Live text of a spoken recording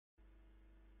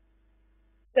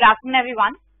Good afternoon,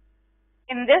 everyone.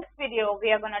 In this video,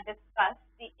 we are going to discuss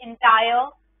the entire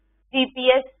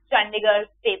DPS CHANDIGARH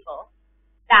paper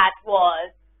that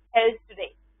was held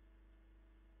today.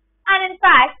 And in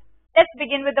fact, let's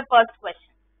begin with the first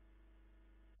question.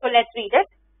 So let's read it.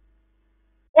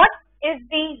 What is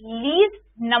the least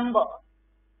number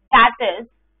that is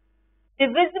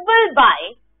divisible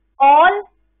by all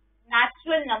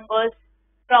natural numbers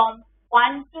from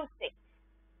 1 to 6,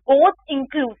 both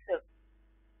inclusive?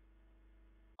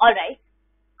 Alright,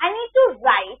 I need to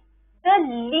write the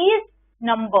least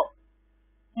number.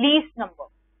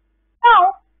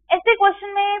 Now, ऐसे question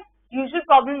में usual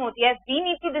problem होती है, we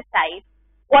need to decide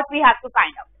what we have to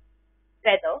find out.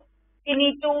 Whether we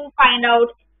need to find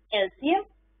out LCM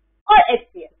or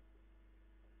HCM.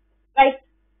 Right?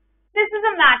 This is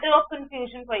a matter of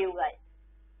confusion for you guys.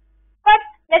 But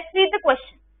let's read the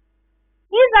question.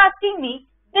 He is asking me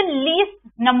the least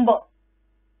number.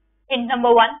 Hint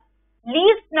number 1.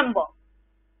 Least number,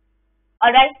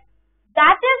 alright,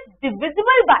 that is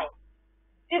divisible by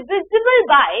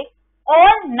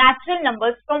all natural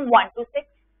numbers from 1 to 6,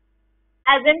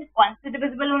 as in 1 से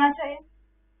divisible होना चाहिए,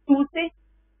 2 से,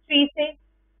 3 से,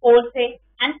 4 से,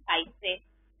 and 5 से,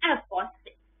 and of course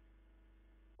 6.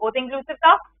 Both inclusive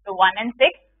of the 1 and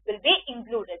 6 will be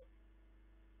included.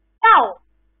 Now,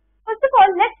 first of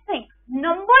all, let's think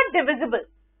number divisible.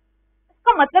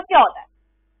 इसका मतलब क्या होता है?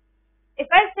 If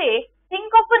I say,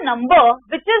 think of a number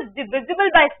which is divisible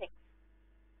by 6.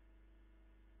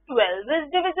 12 is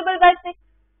divisible by 6.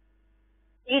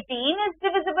 18 is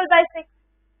divisible by 6.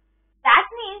 That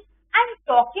means I'm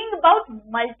talking about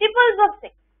multiples of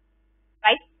 6.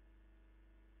 Right?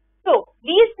 So,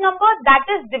 least number that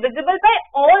is divisible by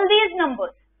all these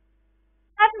numbers.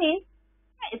 That means,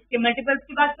 इसके multiples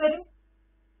की बात करूँ,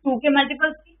 2 के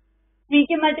multiples की, 3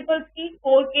 के multiples की,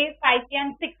 4 के, 5 के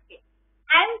and 6 के.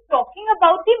 I am talking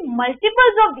about the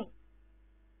multiples of these.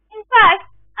 In fact,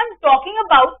 I am talking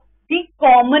about the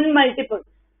common multiples.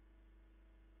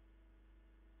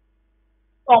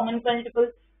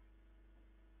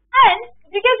 And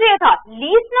you can say that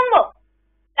least number.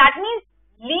 That means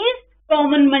least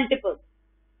common multiple.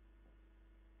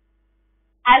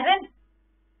 As in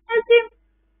LCM.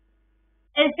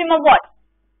 LCM of what?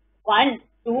 1,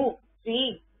 2,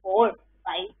 3, 4,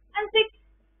 5 and 6.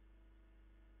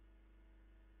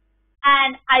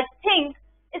 And I think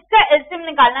इसका LCM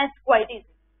निकालना is quite easy.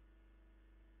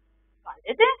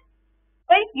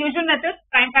 Right? Usual method,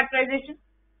 prime factorization.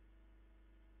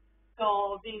 So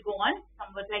we'll go on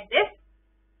somewhat like this.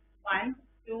 1,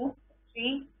 2,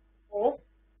 3, 4,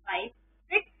 5,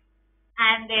 6.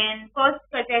 And then first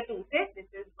करते हैं 2 से. This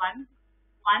is 1,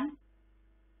 1,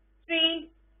 3,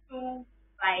 2,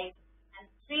 5 and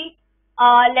 3.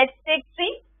 Let's take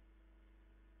 3.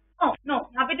 Oh no,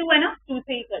 यहाँ पे 2 है ना? 2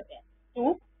 से ही करते हैं.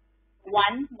 2,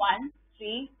 1, 1,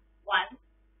 3, 1,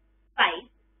 5,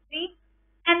 3,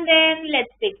 and then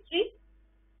let's take 3.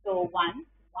 So 1,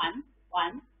 1,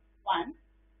 1, 1,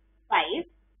 5,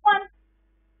 1.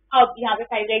 अब यहाँ पे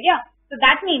 5 रह गया. So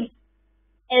that means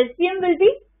LCM will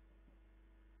be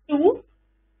 2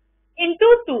 into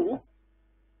 2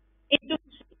 into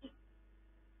 3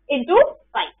 into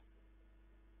 5.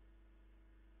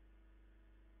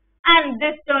 And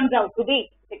this turns out to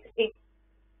be 60.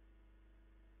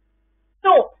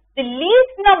 So, the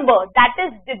least number that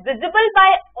is divisible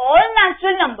by all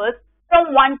natural numbers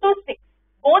from 1 to 6,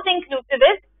 both inclusive,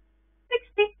 is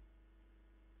 60.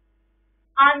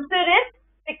 Answer is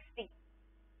 60.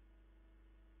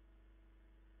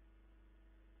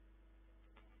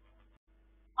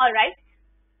 Alright,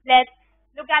 let's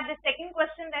look at the second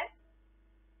question then.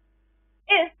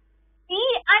 If P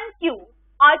and Q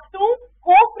are two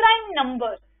co-prime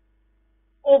numbers,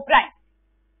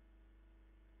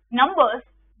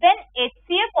 then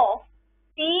HCF of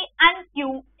P and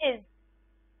Q is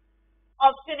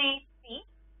option A P,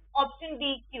 option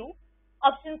B Q,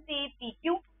 option C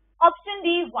PQ, option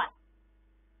D 1.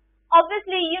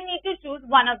 Obviously, you need to choose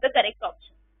one of the correct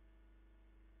options.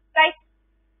 Right?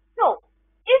 So,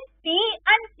 if P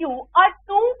and Q are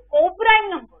two co-prime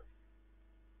numbers,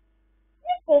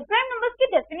 co-prime numbers की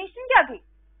definition क्या थी?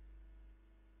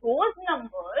 Those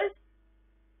numbers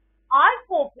are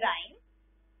co-prime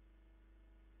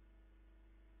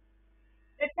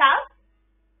which have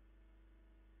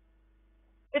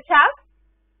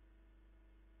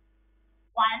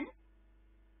 1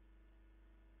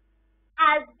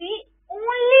 as the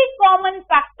only common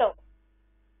factor.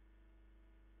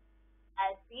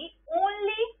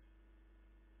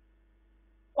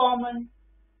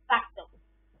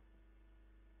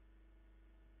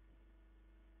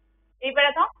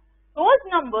 Those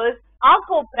numbers are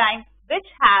co-prime which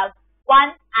have 1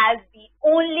 as the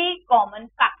only common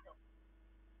factor.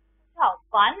 अच्छा,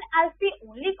 1 as the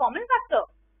only common factor.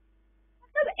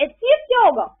 मतलब HCF क्या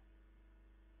होगा?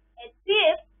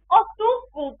 HCF of two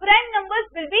co-prime numbers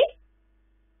will be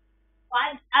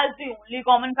 1 as the only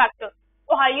common factor.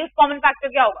 तो highest common factor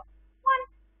क्या होगा? 1.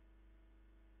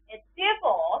 HCF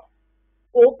of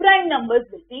co-prime numbers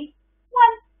will be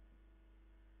 1.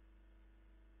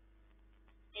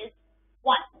 Is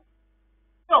 1.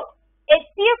 So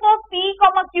HCF of P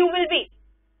comma Q will be,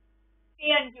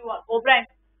 P and Q are co-prime.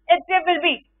 HCF will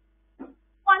be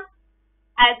 1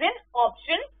 as in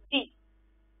option D.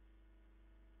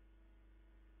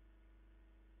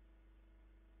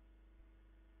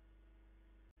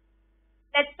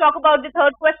 Let's talk about the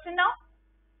third question now.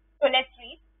 So let's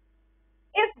read.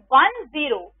 If 1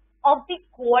 0 of the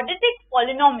quadratic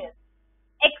polynomial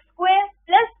x square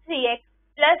plus 3x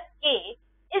plus k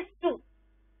is 2,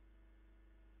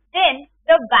 then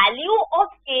the value of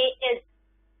k is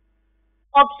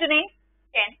option A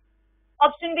 10,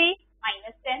 option B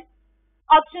minus 10,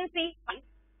 option C 5,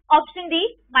 option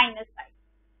D minus 5.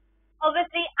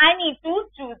 Obviously, I need to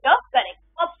choose the correct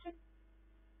option.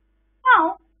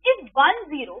 Now, if 1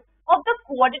 0 of the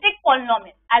quadratic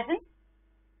polynomial as in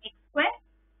x square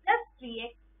plus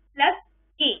 3x plus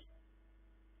k.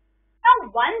 Now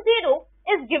 1 0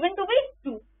 is given to be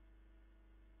 2.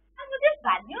 And मुझे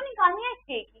value निकालनी है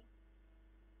k की.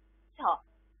 अच्छा,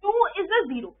 2 is a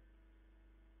 0.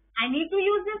 I need to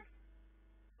use this.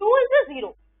 2 is a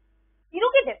 0. 0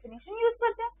 की definition use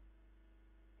करते हैं.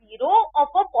 0 of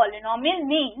a polynomial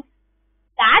means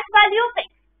that value of x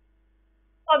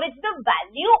for which the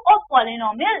value of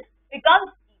polynomial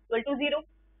becomes equal to 0.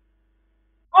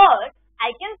 Or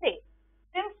I can say,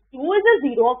 since 2 is a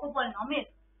 0 of a polynomial,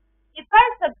 if I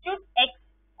substitute x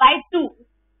by 2,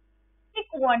 the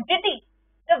quantity,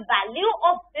 the value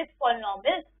of this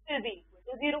polynomial will be equal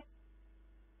to 0.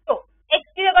 So, x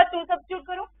की जगह 2 substitute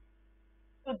करो.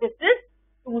 So, this is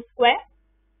 2 square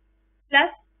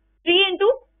plus 3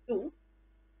 into 2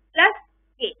 plus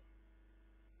k.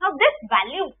 Now, this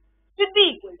value should be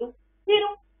equal to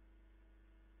 0.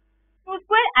 2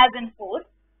 square as in 4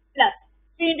 plus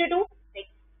 3 into 2, 6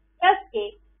 plus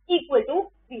k equal to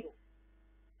 0.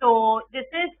 So this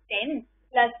is 10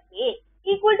 plus k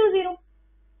equal to 0.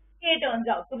 K turns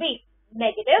out to be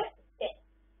negative 10.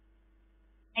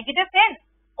 Negative 10.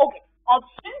 Okay,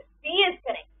 option C is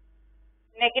correct.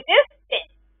 Negative 10.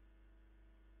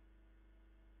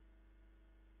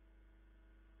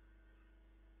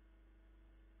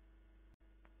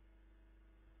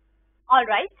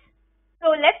 Alright, so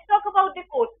let's talk about the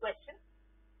fourth question.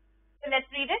 So let's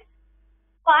read it.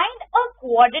 Find a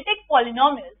quadratic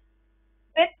polynomial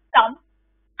with sum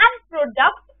and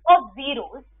product of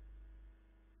zeros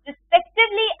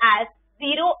respectively as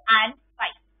 0 and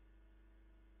 5.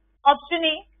 Option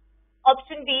A,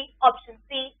 option B, option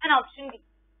C and option D.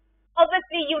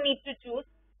 Obviously you need to choose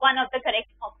one of the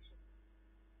correct options.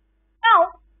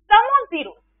 Now sum of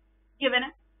zeros given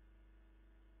us.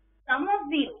 Sum of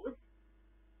zeros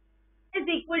is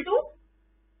equal to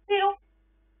 0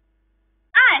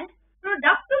 and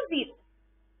product of zeros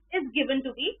is given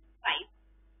to be 5.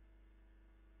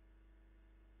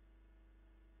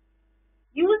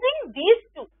 Using these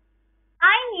two,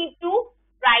 I need to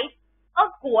write a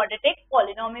quadratic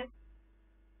polynomial.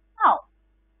 Now,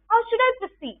 how should I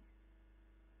proceed?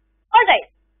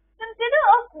 Alright, consider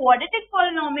a quadratic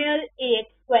polynomial ax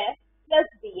square plus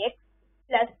bx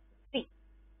plus c.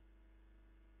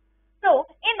 So,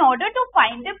 in order to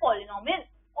find the polynomial,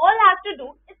 all I have to do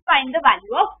is find the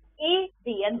value of a,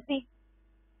 b and c.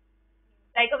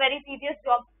 Like a very tedious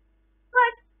job.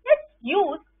 But let's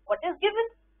use what is given.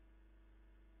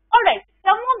 Alright,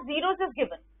 sum of zeros is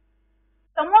given.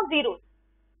 Sum of zeros.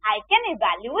 I can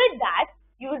evaluate that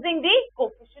using the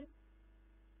coefficient.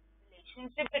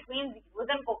 Relationship between zeros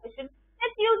and coefficient.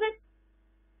 Let's use it.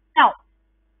 Now,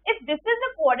 if this is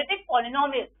a quadratic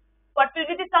polynomial, what will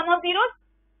be the sum of zeros?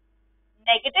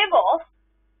 Negative of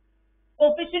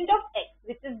coefficient of x,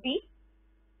 which is b,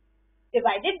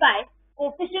 divided by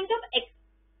coefficient of x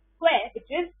square, which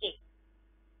is a.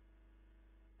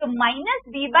 So, minus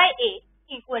b by a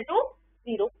equal to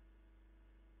 0.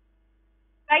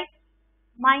 Right?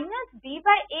 Minus b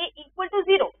by a equal to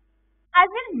 0. As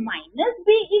in minus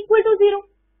b equal to 0.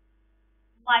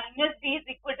 Minus b is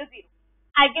equal to 0.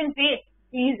 I can say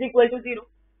b is equal to 0.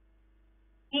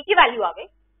 b की value आ गई.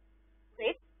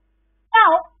 Great. Now,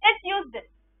 let's use this.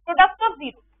 Product of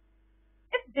zeros.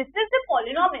 If this is the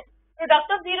polynomial,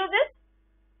 product of zeros is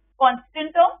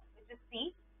constant term, which is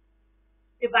c,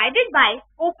 divided by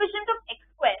coefficient of x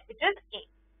square, which is a.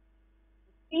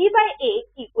 c by a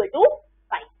equal to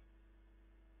 5.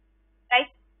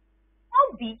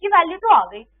 B की value तो आ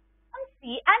गई, हम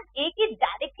C and A की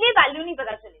directly value नहीं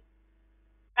पता चलेगी,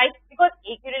 right, because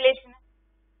A की relation है.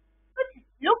 So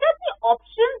look at the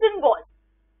options involved.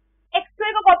 X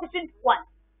square का coefficient 1,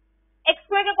 X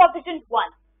square का coefficient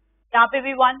 1, यहाँ पे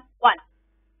भी 1, 1.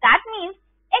 That means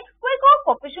X square का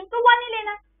coefficient तो 1 ही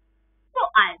लेना है. So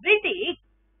I will take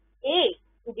A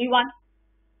to be 1.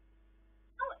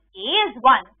 Now A is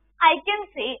 1, I can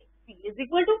say C is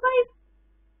equal to 5.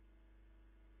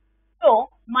 So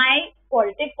my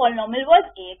quadratic polynomial was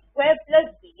ax square plus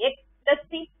bx plus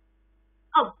c.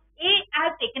 Now A I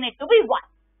have taken it to be 1.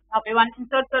 यहाँ पे 1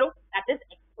 insert करो, that is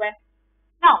x square.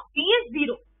 Now c is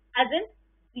 0, as in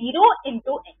 0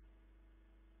 into x,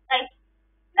 right?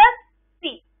 Plus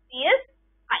c is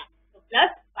 5, so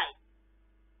plus 5.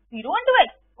 0 into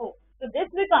x, oh, so this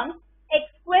becomes x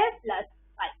square plus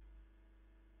 5.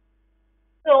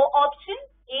 So option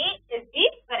A is the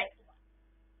correct one.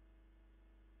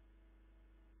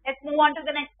 Let's move on to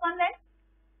the next one then.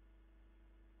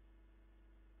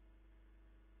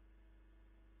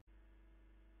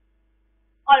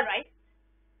 Alright,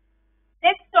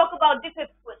 let's talk about the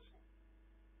fifth question.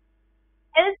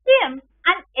 LCM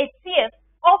and HCF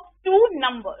of two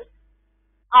numbers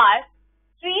are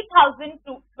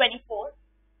 3024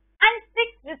 and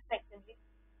 6 respectively.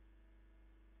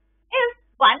 If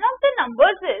one of the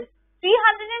numbers is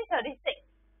 336,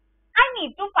 I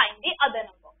need to find the other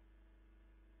number.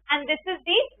 And this is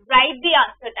the write the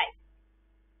answer type.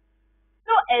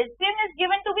 So LCM is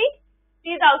given to be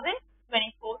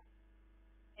 3024.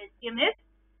 LCM is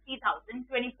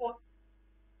 3024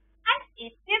 and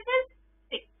HCF is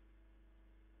 6.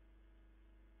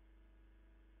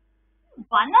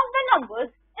 One of the numbers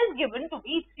is given to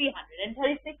be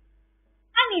 336.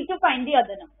 I need to find the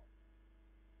other number.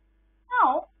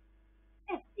 Now,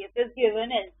 HCF is given,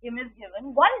 LCM is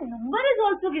given, one number is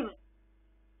also given.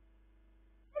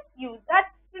 Let's use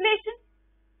that relation.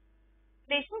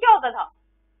 Relation क्या होता था?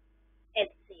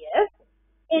 HCF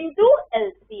into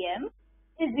LCM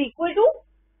is equal to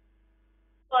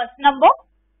first number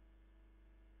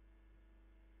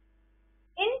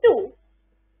into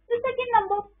the second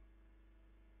number.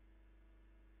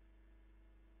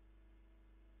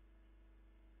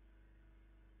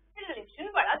 The relation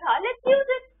बड़ा था, let's use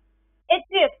it.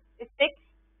 HCF is 6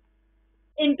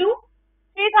 into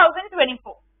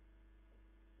 3024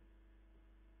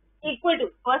 equal to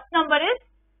first number is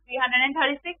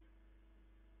 336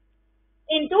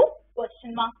 into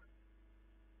question mark.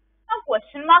 Now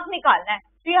question mark निकालना है,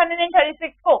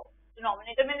 336 को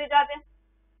denominator में ले जाते हैं.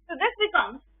 So this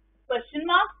becomes question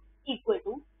mark equal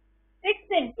to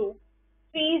 6 into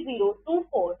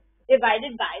 3024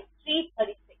 divided by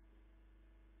 336.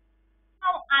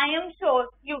 Now I am sure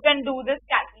you can do this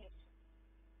calculation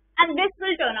and this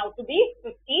will turn out to be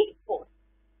 54.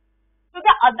 So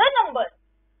the other number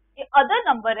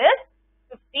is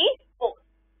 54.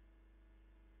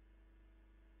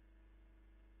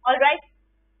 Alright,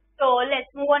 so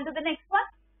let's move on to the next one.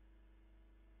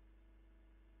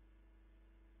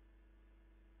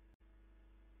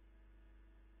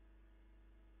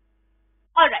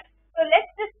 Alright, so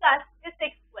let's discuss the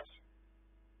sixth question.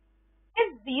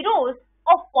 If zeros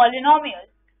of polynomials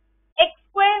x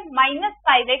square minus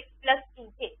 5x plus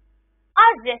 2k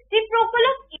are reciprocal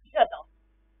of each other,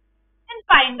 then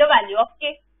find the value of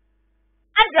k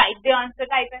and write the answer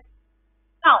type as.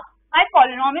 Now, my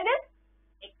polynomial is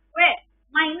x square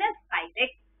minus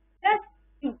 5x plus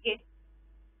 2k,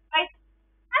 right?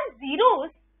 And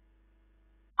zeros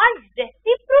are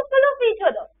reciprocal of each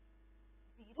other.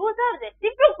 Zeros are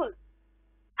reciprocal.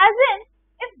 As in,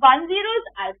 if one zero is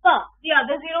alpha, the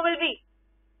other zero will be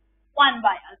 1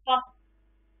 by alpha,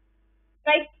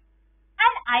 right?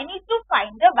 And I need to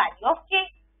find the value of k.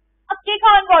 अब k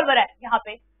का इन्वॉल्वर है यहाँ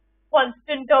पे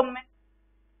constant term में.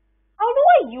 How do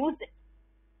I use it?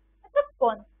 It's a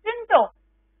constant term,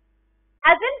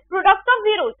 as in product of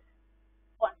zeros.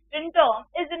 Constant term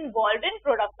is involved in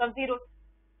product of zeros.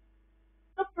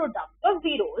 So product of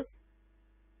zeros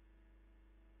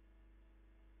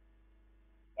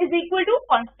is equal to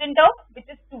constant term, which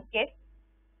is 2k,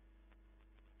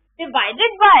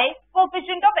 divided by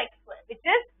coefficient of x square, which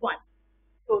is 1.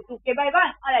 So 2k by 1,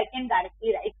 or I can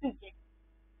directly write 2k.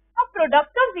 Now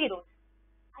product of zeros,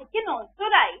 I can also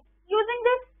write using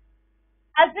this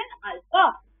as in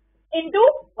alpha into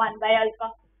 1 by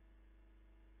alpha.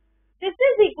 This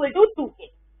is equal to 2k,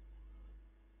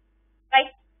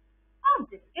 right? Now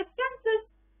this gets cancelled.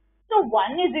 So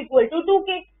 1 is equal to 2k,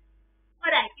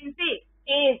 or I can say k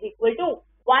is equal to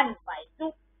 1 by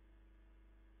 2.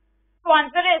 So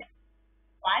answer is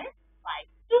 1 by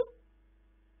 2.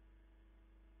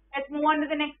 Let's move on to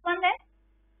the next one then.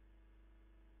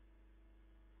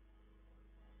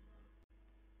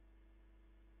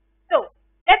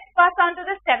 on to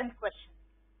the 7th question.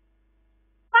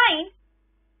 Find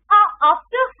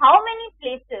after how many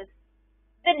places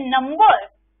the number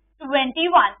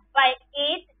 21 by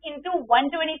 8 into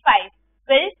 125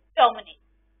 will terminate.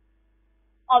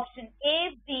 Option A,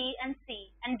 B and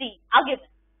C and D are given.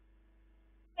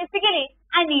 Basically,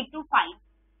 I need to find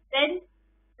when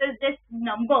does this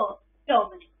number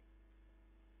terminate.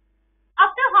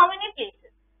 After how many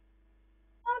places?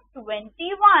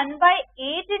 21 by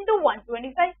 8 into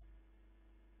 125.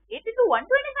 8 into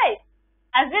 125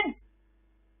 as in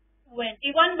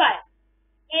 21 by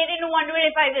 8 into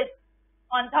 125 is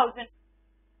 1000.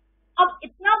 अब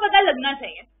इतना पता लगना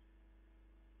चाहिए,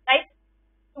 right?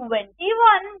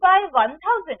 21 by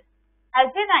 1000 as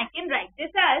in I can write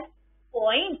this as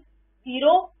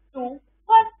 0.021.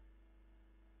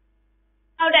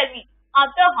 Now tell me,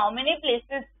 after how many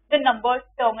places the numbers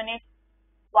terminate?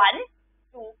 1,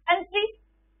 2 and 3.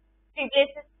 3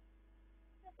 places.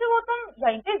 तो वो तुम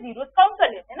यहीं से जीरो काउंट कर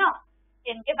लेते ना,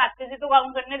 इनके फैक्टर से तो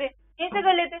काउंट करने दे, यहीं से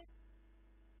कर लेते.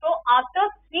 So after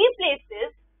 3 places,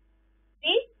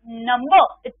 the number,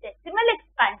 the decimal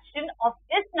expansion of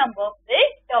this number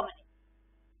will terminate.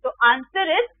 So answer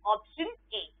is option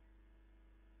A.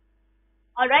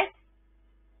 Alright.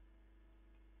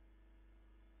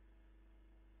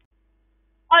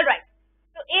 Alright.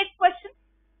 So 8th question.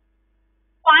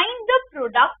 Find the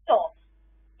product of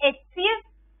HCF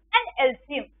and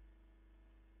LCM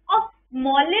of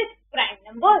smallest prime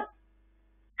number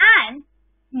and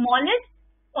smallest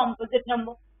composite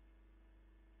number.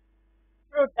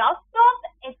 Product of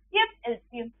HCF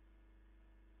LCM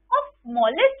of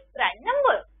smallest prime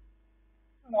number.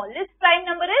 Smallest prime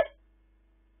number is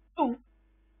 2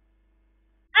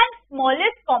 and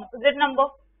smallest composite number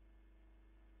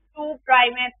 2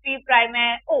 prime hai, 3 prime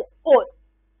hai, 4.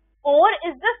 4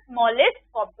 is the smallest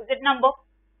composite number,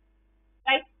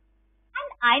 right? And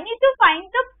I need to find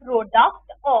the product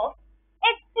of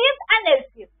HCF and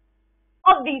LCM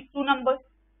of these two numbers.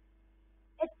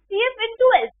 HCF into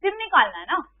LCM निकालना है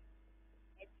ना?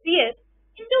 HCF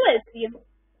into LCM.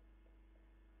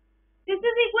 This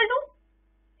is equal to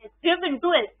HCF into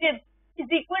LCM is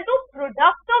equal to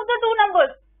product of the two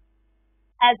numbers,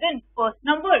 as in first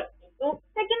number into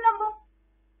second number.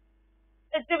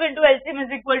 HCF into LCM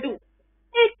is equal to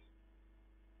 8.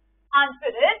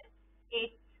 Answer is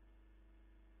 8.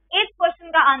 8th question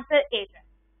का answer 8 है.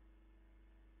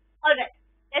 Alright,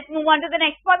 let's move on to the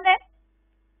next one then.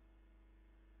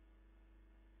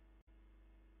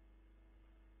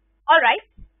 Alright,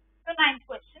 so 9th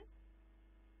question.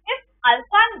 If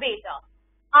alpha and beta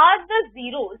are the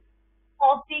zeros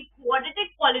of the quadratic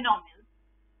polynomial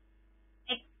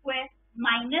x square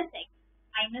minus x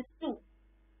minus 2,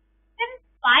 then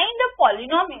find the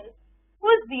polynomials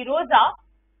whose zeros are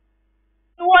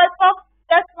 2 alpha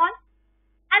plus 1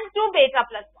 and 2 beta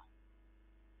plus 1.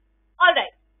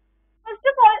 Alright, first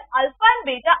of all, alpha and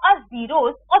beta are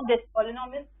zeros of this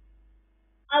polynomial.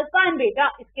 Alpha and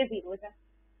beta इसके zeros हैं.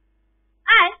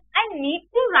 And I need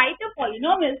to write a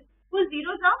polynomial whose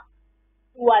zeros are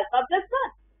 2 alpha plus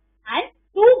 1 and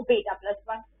 2 beta plus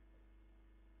 1.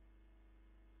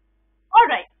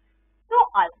 Alright, so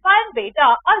alpha and beta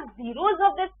are zeros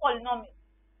of this polynomial.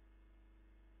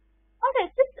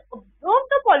 Alright, just observe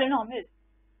the polynomial.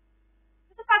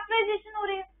 So factorization हो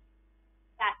रही है.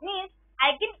 That means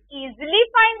I can easily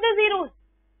find the zeros.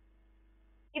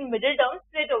 In middle terms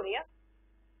split हो रही है.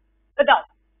 बताओ,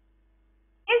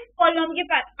 इस polynomial की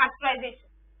factorization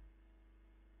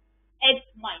x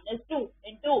minus 2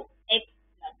 into x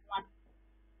plus 1.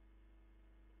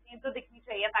 ये तो दिखनी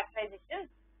चाहिए factorization.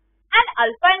 And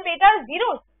alpha and beta are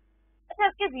zeros. अच्छा,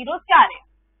 इसके zeros क्या आ रहे हैं?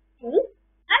 2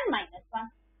 and minus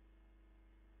 1.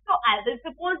 So I will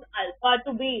suppose alpha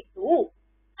to be 2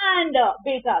 and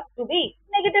beta to be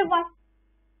negative 1.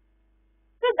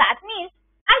 So that means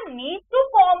I need to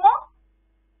form a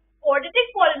quadratic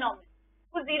polynomial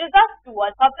whose zeros are 2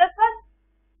 alpha plus 1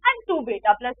 and 2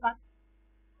 beta plus 1.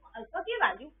 Alpha की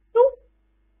value 2.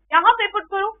 यहाँ पे put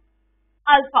करो.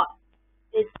 Alpha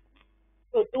is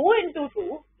so 2 into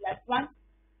 2 plus 1.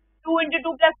 2 into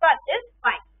 2 plus 1 is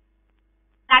 5.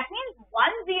 That means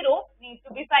 1 0 needs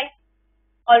to be 5.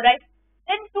 Alright.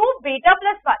 Then 2 beta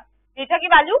plus 1. Beta की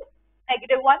value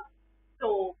negative 1.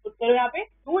 So put करो यहाँ पे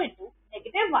 2 into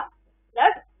negative 1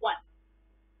 plus 1.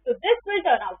 So this will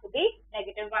turn out to be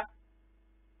negative 1.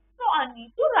 So I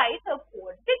need to write a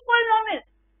quadratic polynomial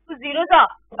whose zeros are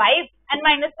 5 and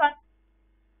minus 1.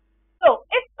 So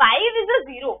if 5 is a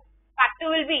 0, factor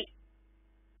will be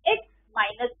x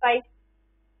minus 5.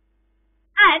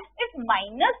 And if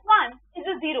minus 1 is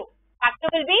a 0, factor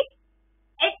will be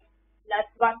x plus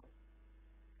 1.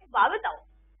 वाह बताओ,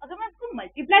 तो मैं इसको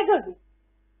multiply कर दूं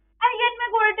and get my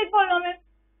quadratic polynomial.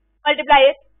 Multiply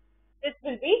it. This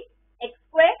will be x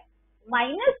square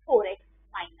minus 4x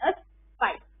minus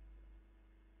 5.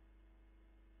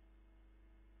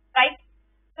 Right?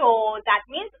 So that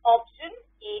means option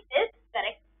A is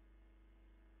correct.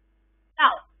 Now,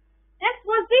 this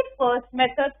was the first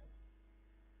method.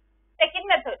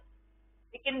 Second method,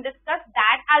 we can discuss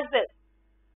that as well.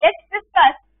 Let's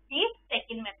discuss the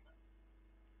second method.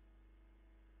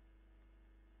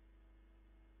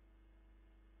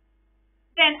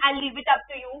 Then I'll leave it up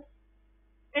to you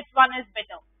which one is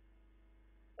better.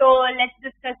 So let's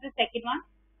discuss the second one.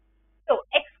 So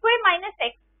x square minus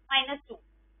x minus 2.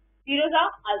 Zeros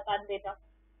are alpha and beta.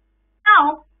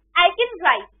 Now I can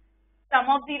write sum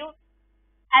of zeros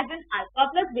as in alpha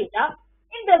plus beta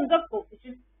in terms of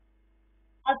coefficient.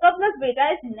 Alpha plus beta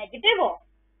is negative of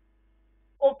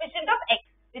coefficient of x,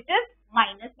 which is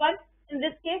minus 1 in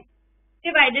this case,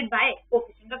 divided by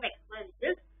coefficient of x square,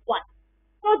 which is 1.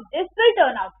 So this will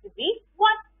turn out to be 1.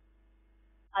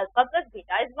 Alpha plus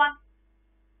beta is 1.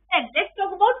 Then let's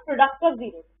talk about product of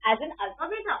zeros as in alpha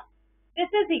beta. This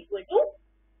is equal to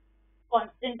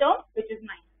constant term, which is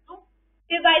minus 2,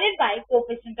 divided by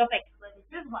coefficient of x square, which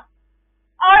is 1.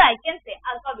 Or I can say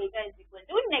alpha beta is equal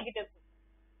to negative 2.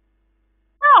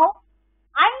 Now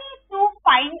I need to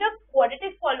find the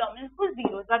quadratic polynomials whose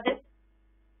zeros are this.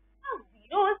 Now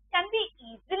zeros can be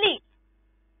easily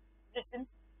written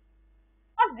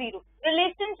as zero.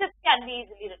 Relationships can be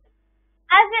easily written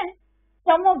as in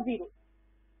sum of zeros.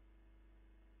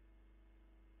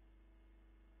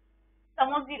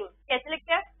 Sum of zeros कैसे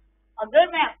लिखते हैं? अगर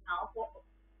मैं अपना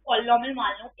polynomial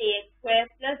मान लूं ax square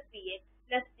plus bx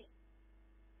plus c,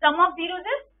 sum of zeros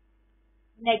is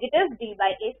negative d by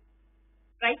a,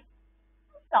 right?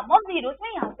 Sum of zeros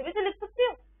मैं यहाँ से भी तो लिख सकती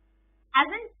हूँ as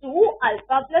in 2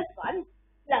 alpha plus 1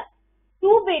 plus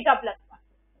 2 beta plus 1.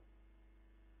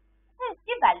 तो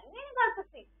इसकी वैल्यू नहीं निकाल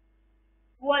सकती.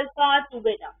 2 alpha 2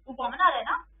 beta 2 कॉमन आ रहा है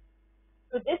ना,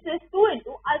 तो this is 2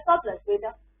 into alpha plus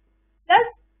beta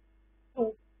plus 2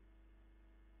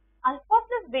 alpha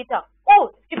plus beta. Oh,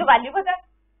 इसकी तो वैल्यू पता है.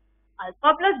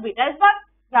 Alpha plus beta is 1.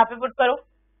 यहाँ पे पुट करो.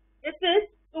 This is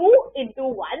 2 into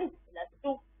 1 plus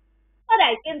 2. Or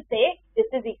I can say this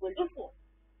is equal to 4.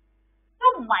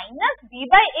 So minus b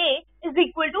by a is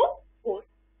equal to 4.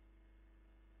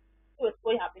 तो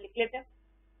इसको यहाँ पे लिख लेते हैं.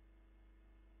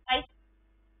 Right?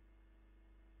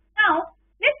 Now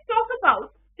let's talk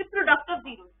about the product of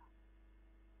zeros.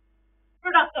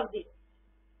 Product of zeros.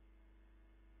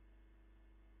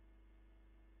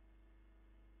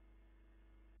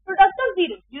 Product of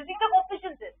zeros using the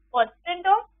coefficients is constant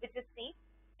term, which is c,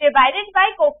 divided by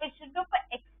coefficient of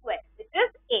x square, which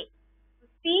is a. So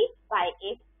c by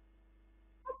a.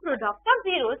 So product of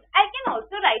zeros I can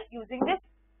also write using this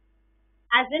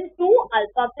as in 2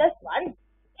 alpha plus 1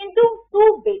 into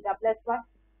 2 beta plus 1.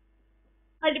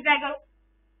 Multiply करो.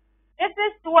 This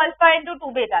is 2 alpha into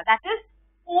 2 beta, that is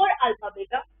 4 alpha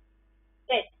beta.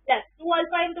 Then plus 2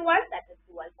 alpha into 1, that is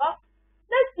 2 alpha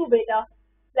plus 2 beta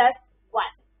plus 1.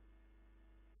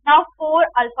 Now 4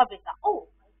 alpha beta. Oh,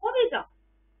 alpha beta.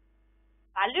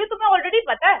 Value तुम्हें already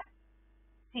पता है,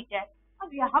 ठीक है.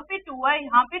 अब यहाँ पे 2 है,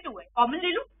 यहाँ पे 2 है, कॉमन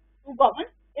ले लो. 2 कॉमन,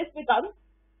 इस बिकम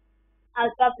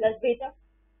अल्फा प्लस बेटा.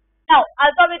 नाउ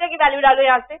अल्फा बेटा की वैल्यू डालो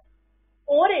यहाँ से.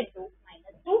 4 into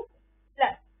minus 2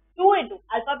 plus 2 into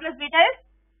alpha plus बेटा is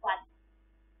 1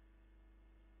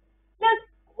 plus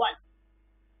 1.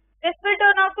 This will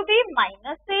turn out to be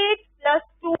minus 8 plus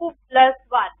 2 plus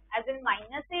 1, as in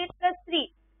minus 8 plus 3,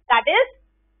 that is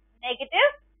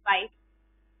negative 5.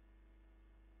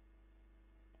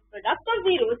 Product of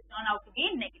zeros turn out to be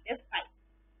negative 5.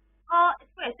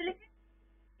 इसको ऐसे लिखें,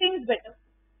 seems better.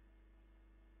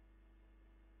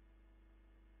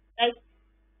 Right?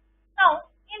 Now,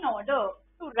 in order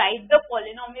to write the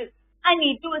polynomials, I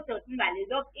need to certain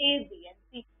values of a, b and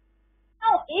c.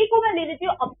 Now, a को मैं ले लेती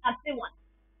हूँ अब से 1.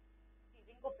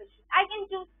 Using coefficient, I can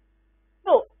choose.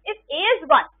 So, if a is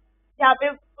 1, यहाँ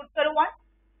पे put करो 1,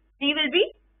 b will be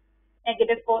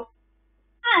negative 4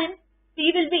 and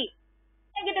c will be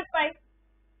negative 5.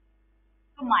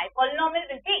 So my polynomial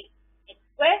will be x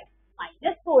square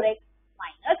minus 4x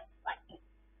minus 5.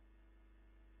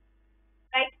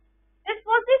 Right? This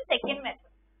was the second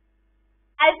method.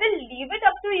 I will leave it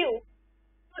up to you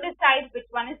to decide which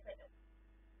one is better.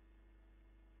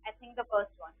 I think the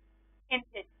first one.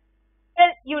 Instead.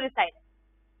 Well, you decide.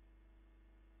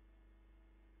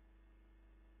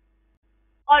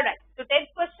 Alright, so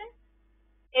 10th question.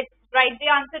 It's write the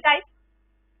answer type.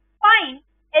 Find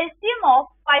LCM of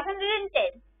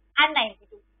 510 and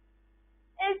 92.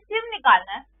 LCM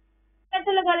निकालना है,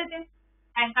 कैसे लगा लेते हैं?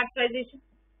 Time factorization.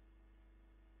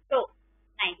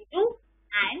 92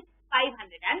 and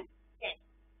 510.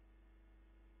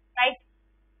 Right?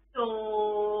 So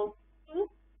 2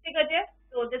 figures.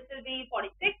 So this will be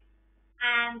 46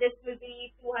 and this will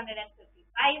be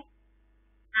 255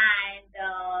 and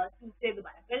 2 से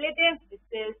दोबारा कर लेते हैं. This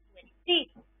is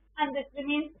 23 and this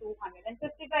remains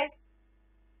 255.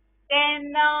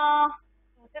 Then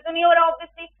 2 से तो नहीं हो रहा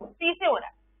obviously, 3 से हो रहा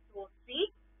है. So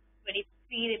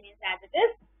 23 remains as it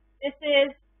is. This is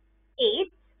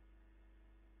 8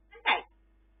 and 5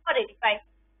 or 85.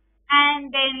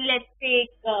 And then let's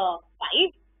take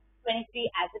 5,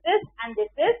 23 as it is, and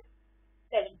this is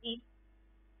 17.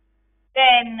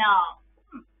 Then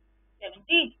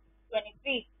 17,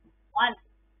 23, 1.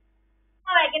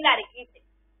 Now I can directly say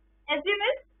LCM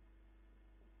is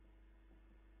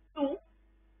 2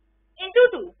 into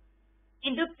 2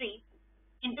 into 3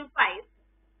 into 5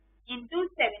 into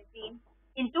 17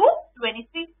 into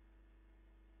 23.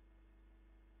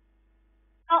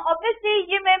 Now obviously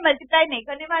ये मैं multiply नहीं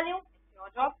करने वाली हूँ. Your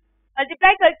job.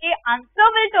 Multiply करके answer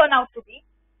will turn out to be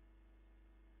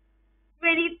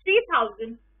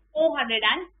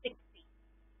 23,460.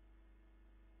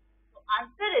 So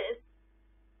answer is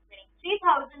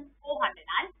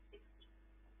 23,460.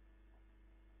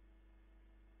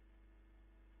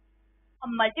 अब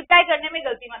multiply करने में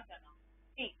गलती मत करना.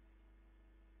 ठीक.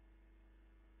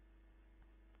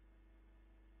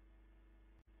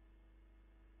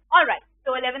 All right. So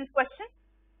 11th question.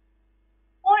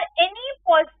 For any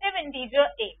positive integer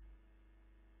a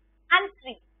and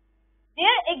 3,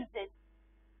 there exists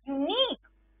unique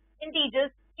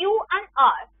integers q and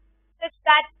r such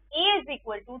that a is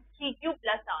equal to 3q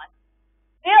plus r,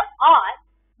 where r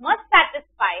must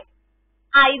satisfy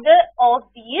either of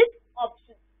these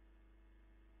options.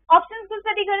 Options को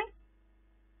study करें.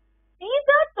 These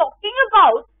are talking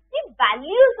about the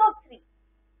values of 3,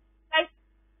 right?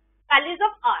 Values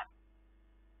of r.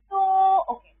 So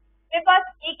okay, मेरे पास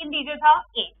एक integer था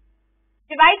a,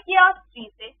 divide किया 3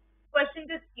 से, question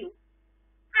is q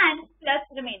and plus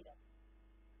remainder.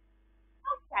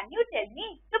 Now can you tell me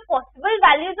the possible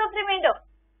values of remainder?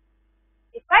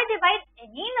 If I divide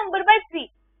any number by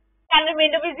 3, can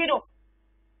remainder be 0?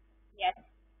 Yes.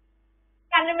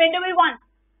 Can remainder be 1?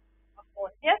 Of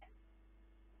course, yes.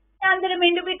 Can the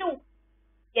remainder be 2?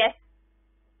 Yes.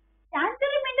 Can the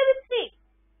remainder be 3?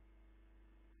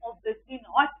 Obviously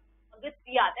not. अगर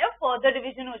 3 आता है further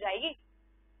division हो जाएगी.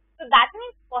 So that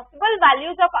means possible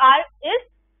values of r is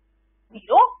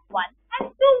 0, 1 and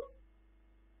 2.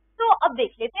 So अब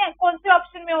देख लेते हैं कौन से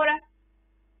ऑप्शन में हो रहा है.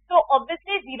 So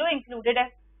obviously 0 included है.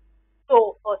 So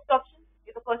first option,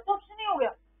 ये तो first option ही हो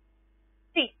गया.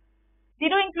 See,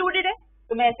 0 included है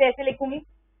तो मैं ऐसे लिखूंगी.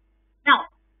 Now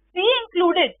 3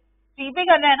 included, 3 पे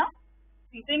करना है ना.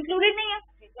 3 तो included नहीं है,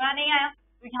 3 तो यहाँ नहीं आया,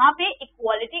 तो यहाँ पे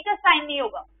equality का साइन नहीं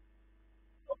होगा.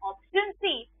 So option C,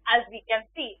 as we can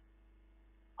see,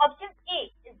 option A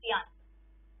is the answer.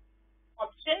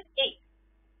 Option A.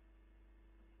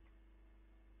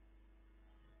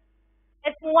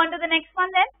 Let's move on to the next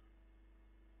one then.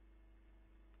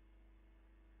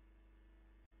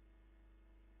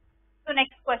 So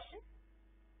next question.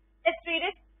 Let's read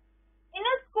it. In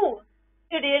a school,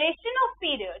 the duration of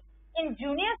period in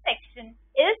junior section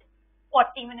is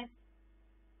 40 minutes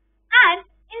and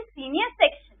in senior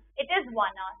section it is 1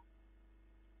 hour.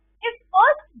 If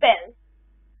first bell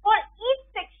for each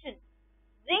section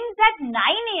rings at 9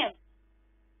 a.m.,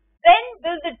 when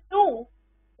will the two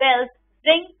bells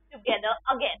ring together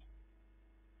again?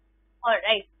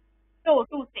 Alright, so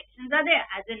 2 sections are there,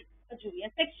 as in a junior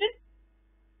section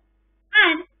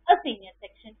and a senior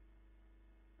section.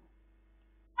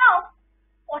 Now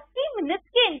 40 minutes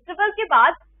के interval के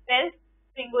बाद bell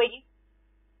ring होगी.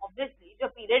 Obviously जब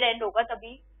period and होगा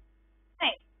तभी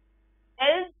नहीं,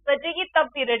 bell बजेगी तब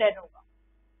period and होगा,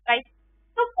 राइट?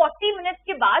 तो 40 मिनट्स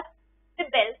के बाद the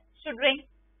bell should ring.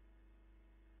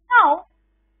 Now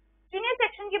junior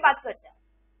section की बात करते हैं.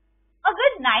 अगर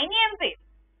 9 AM पे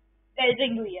बेल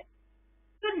रिंग हुई है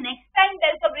तो नेक्स्ट टाइम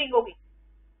बेल कब रिंग होगी?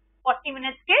 40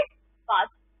 मिनट्स के बाद,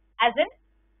 एज इन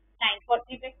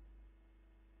 9:40 पे.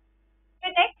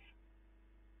 फिर नेक्स्ट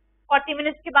 40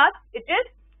 मिनट्स के बाद it is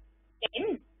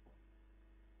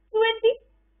 10:20,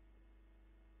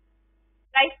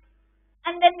 right?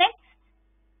 And then next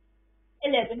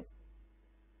 11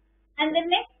 and then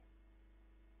next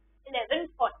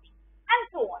 11:40 and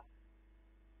so on.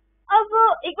 अब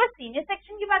एक बार सीनियर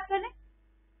सेक्शन की बात करें.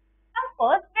 अब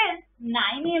फर्स्ट बेल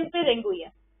 9 AM पे रिंग हुई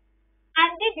है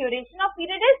and the duration of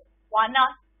period is 1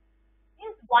 our.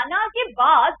 Means 1 our के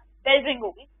बाद बेल रिंग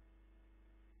होगी.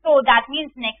 So that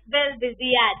means next bell will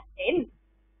be at 10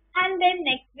 and then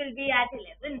next will be at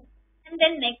 11 and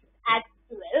then next at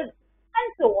 12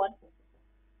 and so on.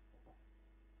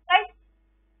 Right?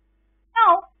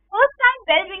 Now, first time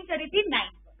bell ring करी थी 9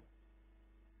 पर,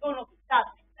 दोनों की साथ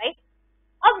में, right?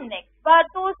 अब next बार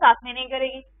तो साथ में नहीं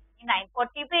करेगी, ये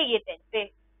 9:40 पे, ये 10 पे,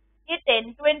 ये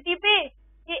 10:20 पे,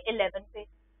 ये 11 पे.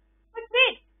 But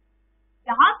wait,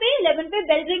 यहाँ पे 11 पे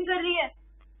bell ring कर रही है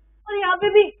और यहाँ पे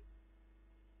भी.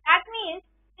 That means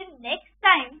the next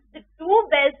time the two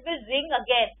bells will ring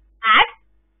again at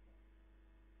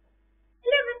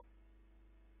 11.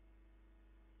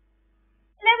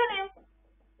 11 a.m.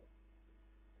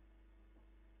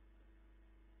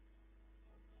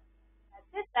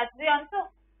 That's it. That's the answer.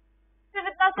 सिर्फ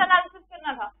इतना सा एनालिसिस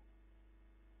करना था.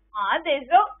 हाँ, there is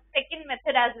a second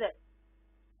method as well.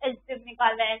 LCM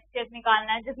निकालना है, HCF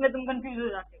निकालना है, जिसमें तुम कंफ्यूज हो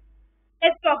जाते हो.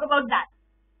 Let's talk about that.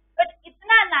 But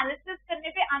इतना एनालिसिस करने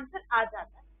पे आंसर आ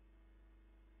जाता है.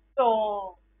 So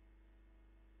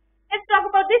let's talk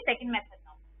about the second method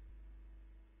now.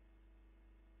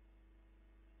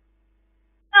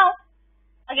 Now,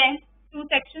 again, two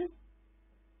sections,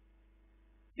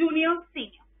 junior,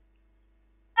 senior.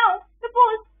 Now,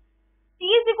 suppose t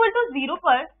is equal to 0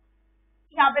 पर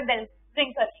यहाँ पे bell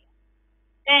ring कर रही है.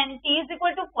 Then t is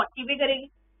equal to 40 पे करेगी,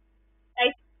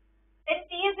 right? Then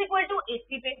t is equal to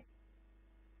 80 पे.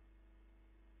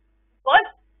 Because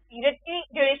period की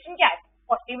duration क्या है?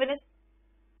 40 minutes.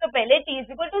 तो पहले t is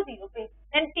equal to 0 पे,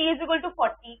 then t is equal to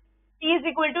 40, t is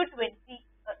equal to 20,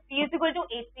 t is equal to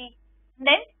 80,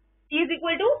 then t is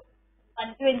equal to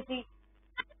 120,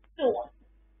 so on.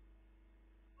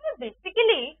 So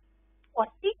basically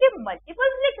 40 के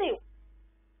multiples लिख रही हूँ.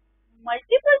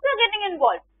 Multiples are getting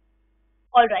involved.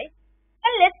 Alright,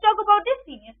 and let's talk about the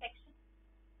senior section.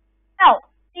 Now,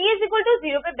 t is equal to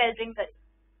 0 पे bell ring करें.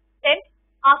 Then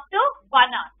after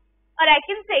 1 hour, or I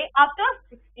can say after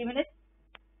 60 minutes,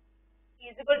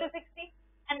 t is equal to 60,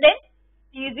 and then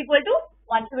t is equal to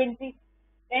 120,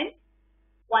 then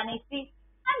 180,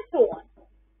 and so on.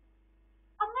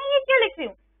 अब मैं ये क्या लिख रही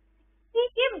हूँ? 60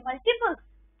 के multiples,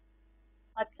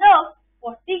 मतलब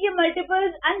 40 के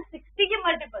multiples and 60 के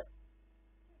multiples.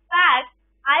 In fact,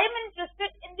 I am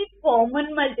interested in the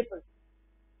common multiples.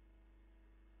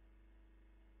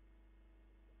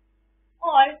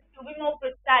 Or to be more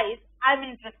precise, I am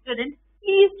interested in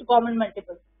least common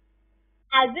multiples.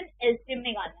 As in LCM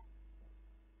निकालना.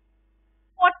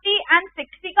 40 and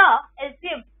 60 का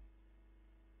LCM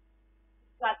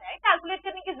आता है, कैलकुलेट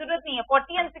करने की जरूरत नहीं है.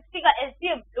 40 and 60 का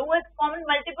LCM, lowest common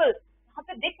multiple, यहाँ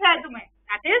पे दिख रहा है तुम्हें,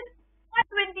 that is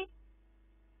 120.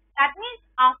 That means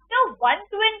after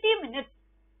 120 minutes,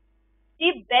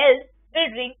 the bell will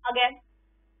ring again.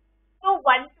 So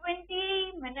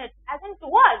 120 minutes, as in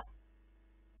 2 hours.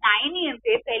 9 AM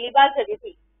पे पहली बार करी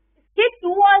थी. इसके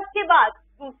 2 hours के बाद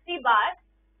दूसरी बार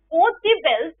both the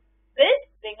bells will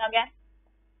ring again.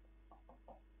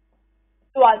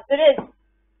 So answer is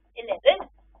 11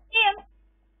 AM.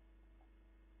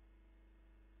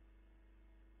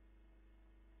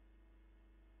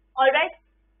 Alright,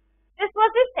 this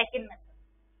was the second method.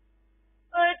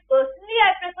 But personally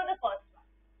I prefer the first one.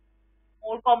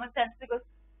 More common sense because.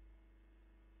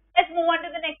 Let's move on to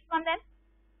the next one then.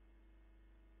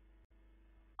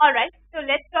 Alright, so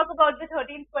let's talk about the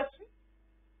 13th question.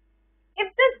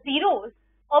 If the zeros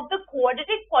of the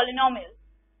quadratic polynomial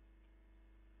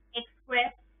x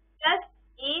square plus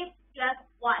a plus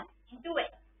 1 into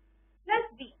x plus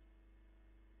b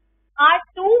are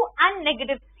 2 and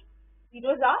negative 3.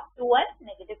 Zeros are 2 and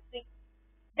negative 3.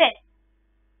 Then,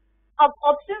 अब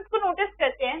options को notice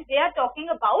करते हैं. They are talking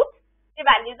about the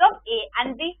values of a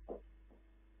and b.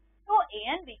 तो a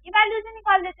and b की values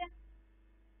निकाल लेते हैं.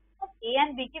 अब a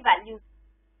and b की values,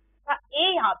 a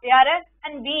यहाँ पे आ रहा है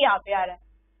and b यहाँ पे आ रहा है.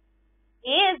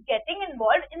 A is getting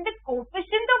involved in the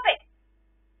coefficient of x.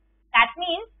 That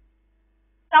means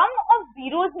sum of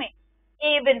zeros में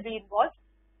a will be involved.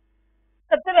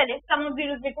 सबसे पहले sum of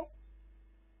zeros देखो.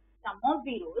 Sum of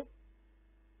zeros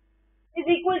is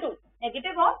equal to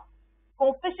negative of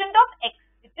coefficient of x,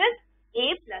 which is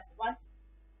a plus 1,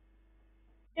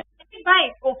 divided by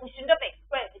coefficient of x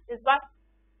square, which is 1.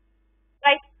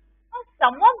 Right? Now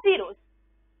sum of zeros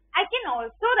I can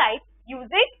also write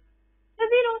using the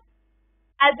zeros,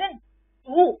 as in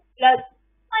 2 plus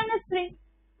minus 3.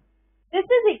 This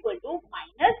is equal to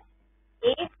minus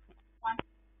a 1.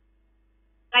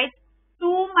 Right?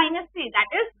 2 minus 3, that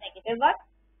is negative 1,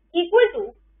 equal to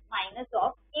minus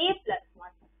of a plus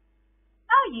 1.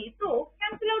 Now ये तो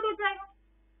cancel out हो जाएगा.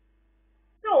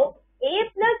 So a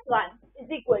plus 1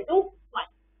 is equal to 1.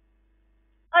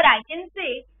 Or I can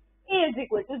say a is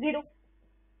equal to 0.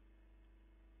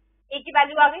 a की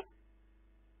value आ गई.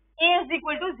 a is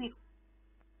equal to 0.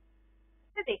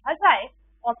 से देखा जाए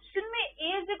option में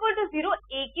a is equal to 0,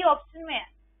 a की ऑप्शन में है,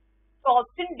 तो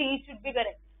option D should be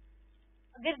correct.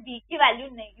 अगर b की वैल्यू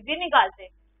नहीं भी निकालते,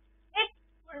 it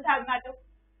wouldn't have matter,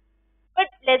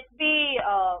 but let's be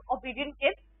obedient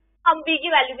kids, हम b की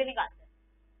वैल्यू भी निकालते हैं,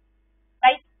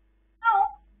 राइट. नाउ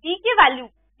b की वैल्यू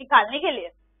निकालने के लिए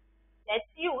let's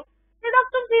use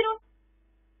product of zero.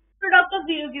 Product of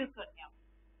zero use करते हैं.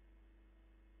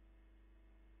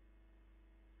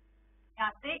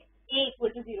 यहाँ से a इक्वल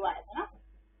टू 0 आया था ना.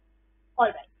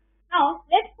 Alright, now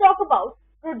let's talk about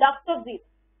product of zero.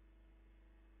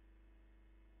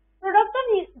 Product of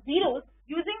zeros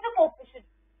using the coefficient,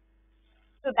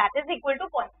 so that is equal to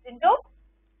constant of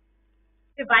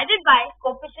divided by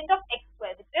coefficient of x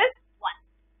square, which is 1.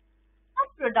 Now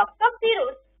product of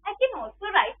zeros I can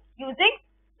also write using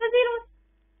the zeros,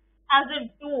 as in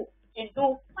 2 into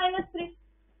minus 3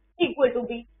 equal to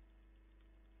b.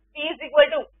 b is equal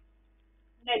to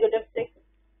negative 6.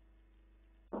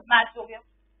 Match हो गया.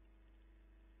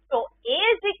 So a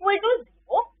is equal to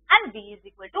 0 and b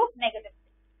is equal to negative 6.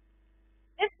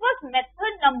 This was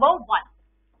method number 1.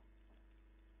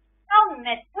 Now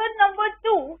method number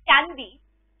 2 can be,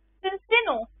 since we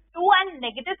know 2 and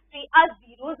negative 3 are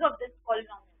zeros of this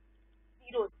polynomial.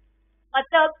 Zeros.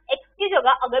 मतलब x की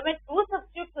जगह अगर मैं 2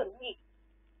 substitute करूंगी,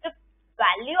 the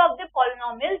value of the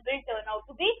polynomial will turn out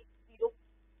to be 0.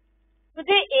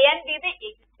 मुझे a and b में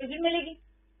एक equation मिलेगी.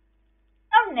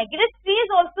 Now negative 3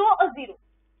 is also a 0.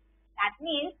 That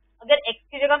means अगर x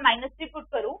की जगह minus 3 put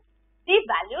करूँ, the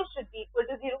value should be equal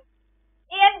to 0.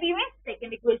 a and b में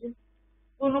second equation.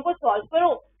 दोनों को solve करो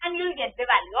and you will get the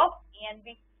value of a and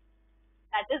b.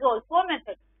 That is also a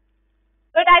method.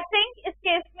 But I think इस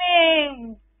case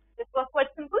में this was quite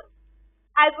simple.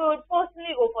 I would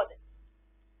personally go for this.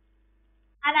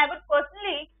 And I would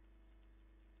personally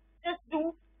just do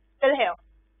till here.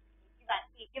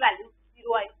 a की value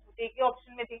 0 I, a की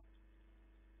option में थी.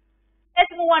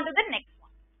 Let's move on to the next one.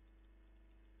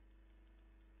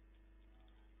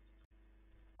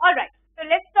 Alright, so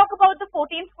let's talk about the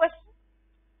 14th question.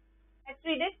 Let's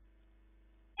read it.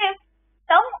 If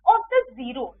sum of the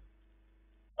zeros,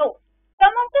 so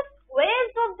sum of the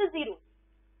squares of the zeros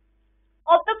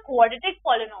of the quadratic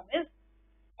polynomials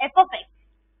f of x,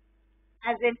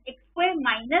 as in x square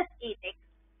minus 8x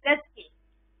plus k,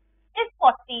 is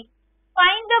 40,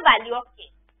 find the value of k.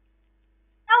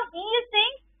 Now he is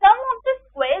saying sum of the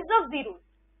squares of zeros.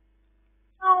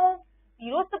 Now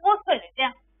zeros suppose कर लेते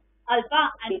हैं alpha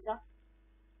and beta.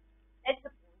 Let's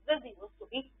suppose the zeros to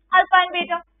be alpha and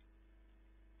beta.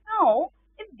 Now,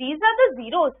 if these are the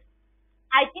zeros,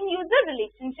 I can use the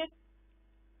relationship.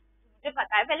 मुझे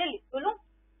पता है, पहले लिख तो लूं.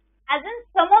 As in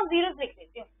sum of zeros लिख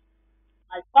लेती हूँ.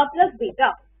 Alpha plus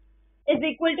beta is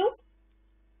equal to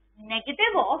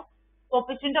negative of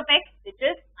coefficient of x, which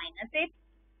is minus 8,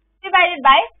 divided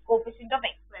by coefficient of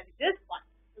x square, which is 1.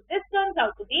 So this turns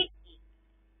out to be 8.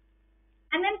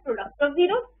 And then product of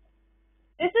zeros.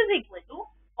 This is equal to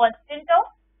constant term,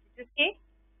 which is k,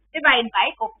 divided by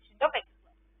coefficient of x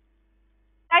square.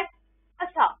 Right?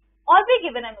 अच्छा, और भी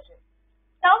given है मुझे.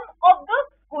 Sum of the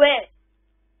squares.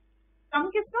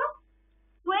 Sum किसका?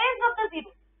 Squares of the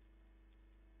zeros.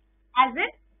 As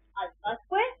in alpha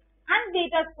square and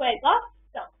beta square का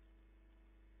sum.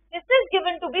 This is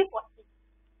given to be 40.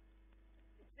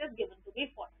 This is given to be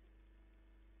 40.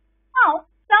 Now,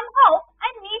 somehow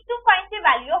I need to find the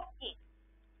value of k.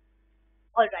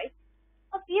 Alright,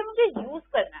 अब ये मुझे use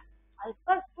करना है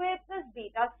alpha square plus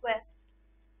beta square,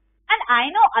 and I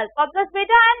know alpha plus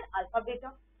beta and alpha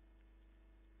beta.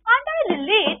 Can't I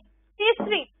relate these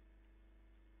three?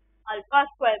 Alpha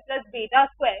square plus beta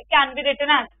square can be written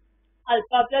as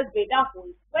alpha plus beta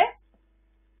whole square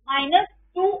minus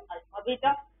 2 alpha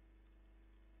beta.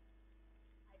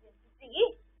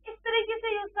 Identity इस तरीके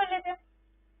से use कर लेते हैं.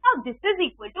 Now this is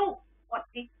equal to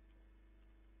 40.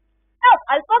 Now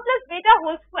alpha plus beta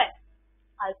whole square.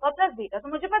 Alpha plus beta तो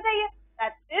मुझे पता ही है.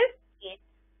 That is 8.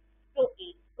 So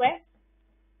 8 square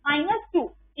minus 2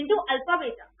 into alpha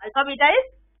beta. Alpha beta is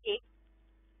k.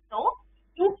 So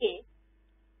 2k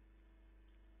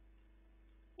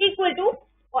equal to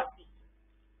 40.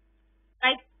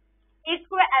 Right? 8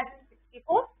 square as in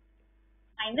 64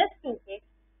 minus 2k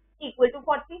equal to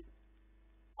 40.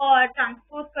 और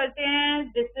transpose करते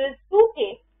हैं. This is 2k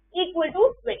equal to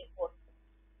 24.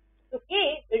 So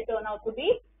k will turn out to be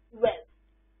 12.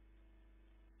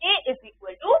 A is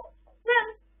equal to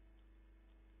 12.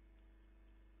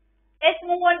 Let's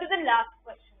move on to the last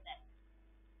question then.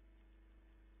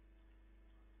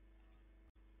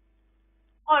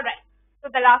 Alright, so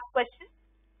the last question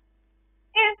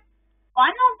is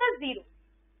one of the zeros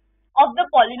of the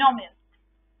polynomial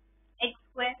x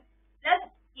square plus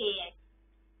kx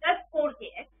plus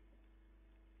 4kx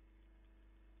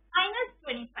minus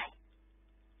 25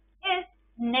 is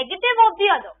negative of the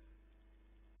other.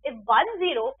 If one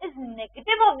zero is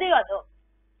negative of the other,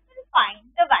 then find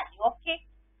the value of k.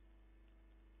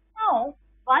 Now,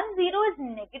 one zero is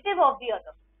negative of the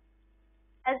other.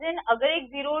 As in, अगर एक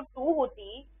zero 2 होती,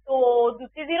 तो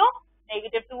दूसरी zero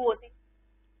negative 2 होती.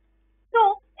 So,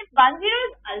 if one zero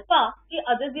is alpha, the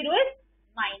other zero is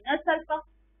minus alpha.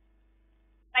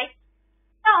 Right?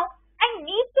 Now, I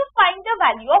need to find the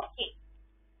value of k.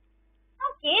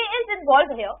 Now, k is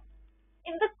involved here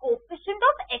in the coefficient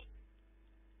of x.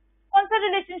 कौन सा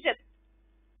relationship?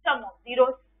 Sum of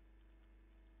zeros.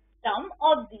 Sum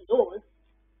of zeros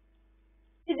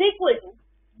is equal to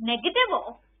negative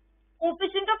of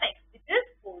coefficient of x, which is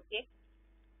 4k,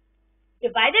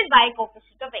 divided by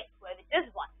coefficient of x square, which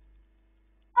is 1.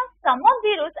 Now, sum of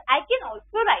zeros I can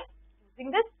also write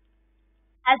using this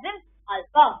as in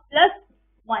alpha plus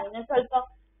minus alpha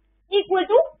equal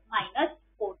to minus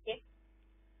 4k.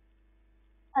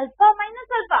 Alpha minus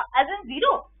alpha as in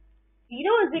 0.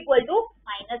 0 is equal to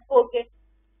minus 4k.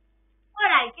 Or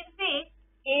I can say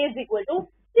k is equal to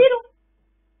 0.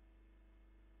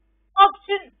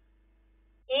 Option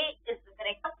A is the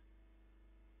correct one.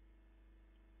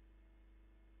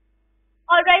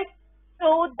 Alright,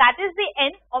 so that is the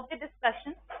end of the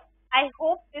discussion. I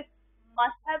hope this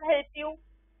must have helped you.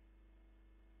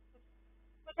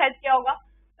 कुछ help किया होगा.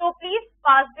 So please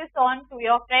pass this on to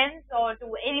your friends or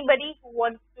to anybody who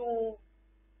wants to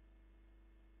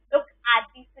look at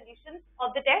the solutions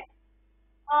of the test.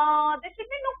 There should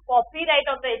be no copyright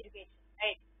of the education,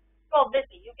 right? So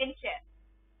obviously you can share.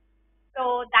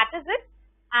 So that is it,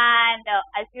 and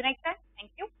I'll see you next time.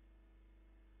 Thank you.